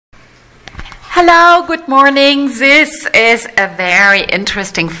Hello, good morning. This is a very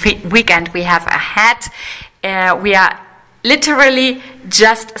interesting weekend we have ahead. We are literally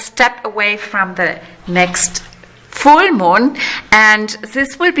just a step away from the next full moon, and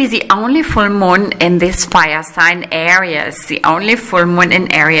this will be the only full moon in this fire sign Aries, the only full moon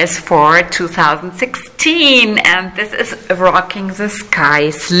in Aries for 2016, and this is rocking the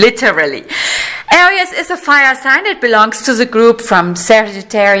skies, literally. Aries is a fire sign. It belongs to the group from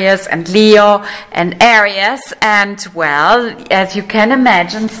Sagittarius and Leo and Aries, and well, as you can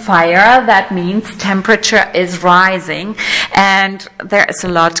imagine, fire, that means temperature is rising, and there is a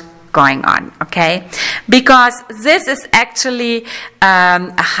lot going on, okay? Because this is actually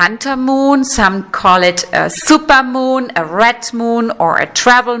a hunter moon. Some call it a super moon, a red moon, or a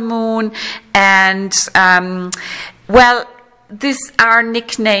travel moon, and well, these are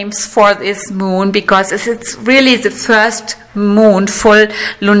nicknames for this moon because it's really the first moon full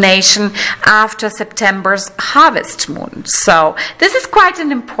lunation after September's harvest moon. So this is quite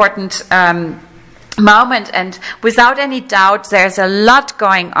an important moment, and without any doubt there's a lot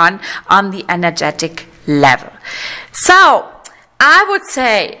going on the energetic level. So I would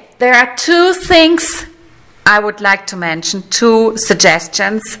say there are two things I would like to mention, two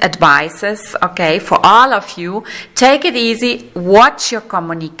suggestions, advices, okay, for all of you. Take it easy, watch your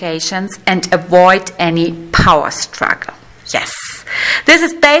communications, and avoid any power struggle. Yes, this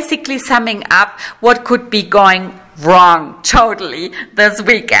is basically summing up what could be going wrong totally this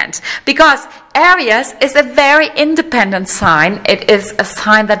weekend, because Aries is a very independent sign. It is a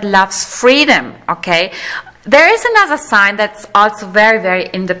sign that loves freedom, okay? There is another sign that's also very, very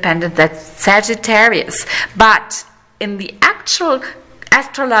independent, that's Sagittarius. But in the actual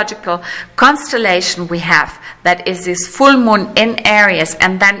astrological constellation we have, that is this full moon in Aries,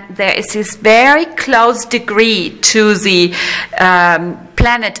 and then there is this very close degree to the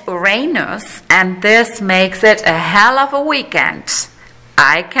planet Uranus, and this makes it a hell of a weekend,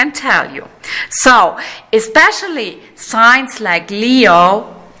 I can tell you. So, especially signs like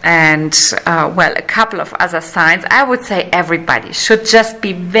Leo and well, a couple of other signs, I would say everybody should just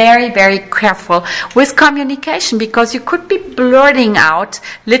be very, very careful with communication, because you could be blurting out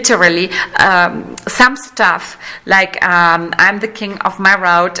literally some stuff like I'm the king of my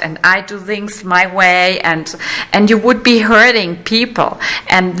road and I do things my way, and you would be hurting people,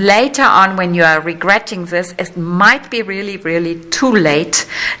 and later on when you are regretting this, it might be really, really too late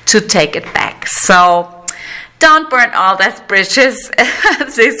to take it back. So don't burn all those bridges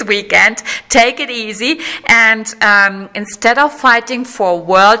this weekend. Take it easy, and instead of fighting for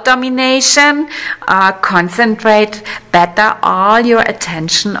world domination, concentrate better all your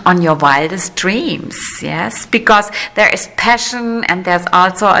attention on your wildest dreams. Yes, because there is passion and there's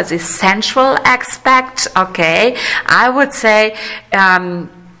also this sensual aspect. Okay, I would say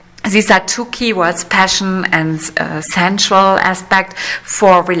these are two keywords, passion and sensual aspect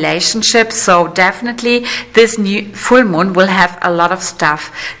for relationships. So definitely this new full moon will have a lot of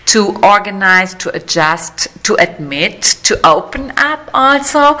stuff to organize, to adjust, to admit, to open up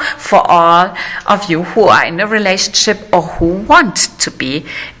also for all of you who are in a relationship or who want to be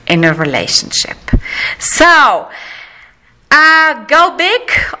in a relationship. So go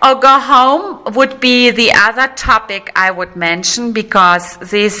big or go home would be the other topic I would mention, because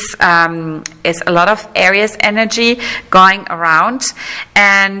this is a lot of Aries energy going around,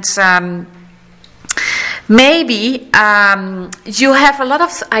 and maybe you have a lot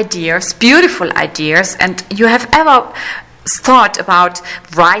of ideas, beautiful ideas, and you have ever thought about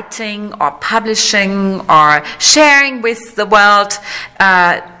writing or publishing or sharing with the world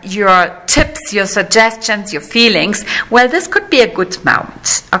your tips, your suggestions, your feelings. Well, this could be a good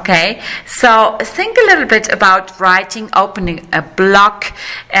moment, okay? So think a little bit about writing, opening a blog,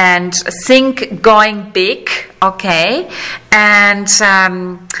 and think going big, okay? And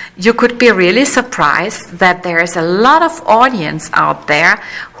you could be really surprised that there is a lot of audience out there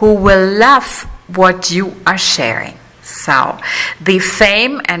who will love what you are sharing. So, the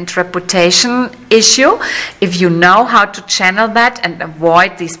fame and reputation issue, if you know how to channel that and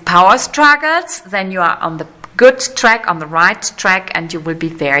avoid these power struggles, then you are on the good track, on the right track, and you will be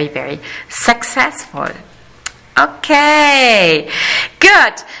very, very successful. Okay,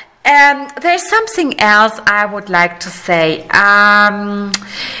 good. There's something else I would like to say.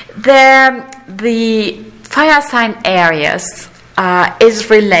 The fire sign Aries is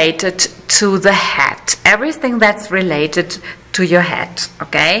related to the head. Everything that's related to your head.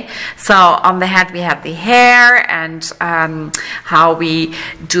 Okay, so on the head we have the hair, and how we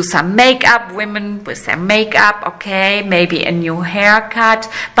do some makeup, women with their makeup, okay, maybe a new haircut.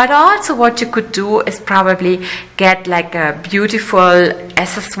 But also what you could do is probably get like a beautiful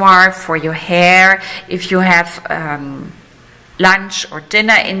accessoire for your hair if you have lunch or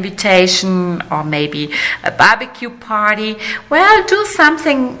dinner invitation, or maybe a barbecue party. Well, do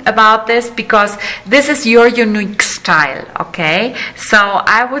something about this, because this is your unique style. Okay, so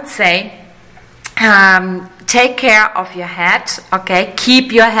I would say take care of your head. Okay,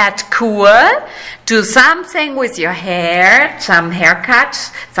 keep your head cool. Do something with your hair, some haircut,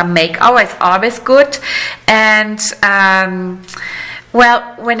 some makeover is always good. And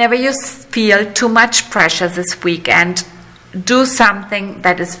well, whenever you feel too much pressure this weekend, do something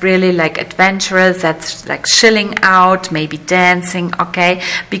that is really like adventurous, that's like chilling out, maybe dancing, okay,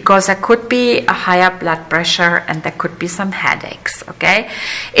 because there could be a higher blood pressure and there could be some headaches. Okay,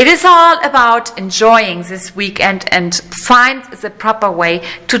 it is all about enjoying this weekend and find the proper way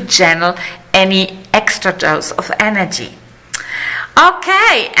to channel any extra dose of energy.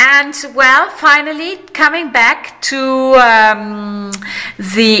 Okay, and well, finally coming back to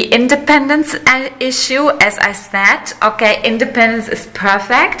the independence issue, as I said. Okay, independence is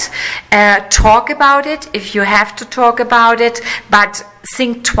perfect. Talk about it if you have to talk about it, but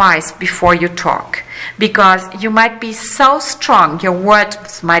think twice before you talk, because you might be so strong, your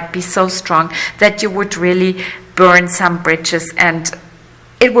words might be so strong that you would really burn some bridges, and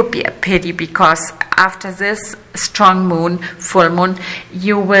it would be a pity, because after this strong moon, full moon,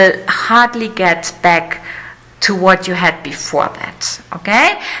 you will hardly get back to what you had before that.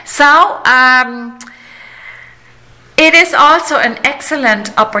 Okay, so it is also an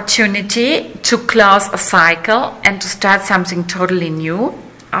excellent opportunity to close a cycle and to start something totally new.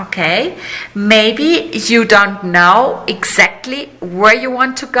 Okay, maybe you don't know exactly where you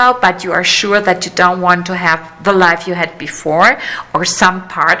want to go, but you are sure that you don't want to have the life you had before, or some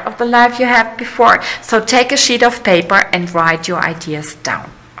part of the life you had before. So take a sheet of paper and write your ideas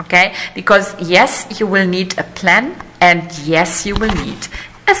down. Okay, because yes, you will need a plan, and yes, you will need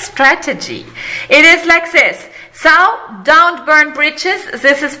a strategy. It is like this. So don't burn bridges.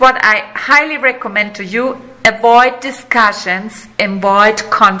 This is what I highly recommend to you. Avoid discussions, avoid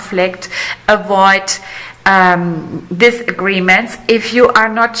conflict, avoid disagreements. If you are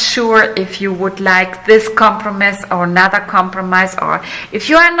not sure if you would like this compromise or another compromise, or if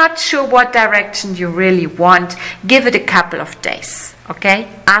you are not sure what direction you really want, give it a couple of days. Okay,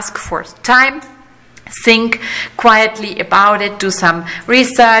 ask for time. Think quietly about it, do some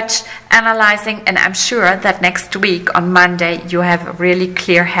research, analyzing, and I'm sure that next week on Monday you have a really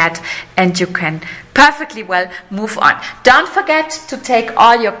clear head and you can perfectly well move on. Don't forget to take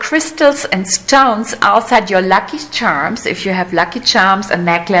all your crystals and stones outside your lucky charms. If you have lucky charms, a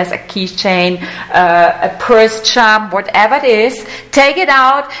necklace, a keychain, a purse charm, whatever it is, take it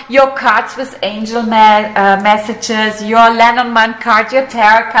out. Your cards with angel messages, your Lenormand card, your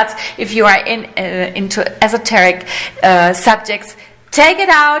tarot cards. If you are into esoteric subjects, take it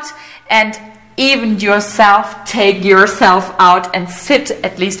out, and even yourself, take yourself out and sit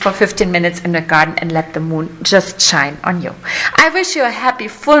at least for 15 minutes in the garden and let the moon just shine on you. I wish you a happy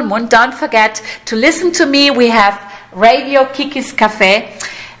full moon. Don't forget to listen to me. We have Radio Kikis Cafe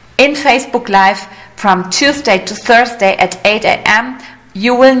in Facebook Live from Tuesday to Thursday at 8 a.m.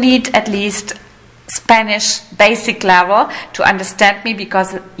 You will need at least Spanish basic level to understand me,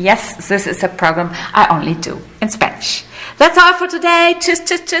 because yes, this is a program I only do in Spanish. That's all for today. Tschüss,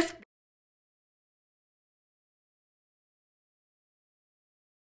 tschüss, tschüss.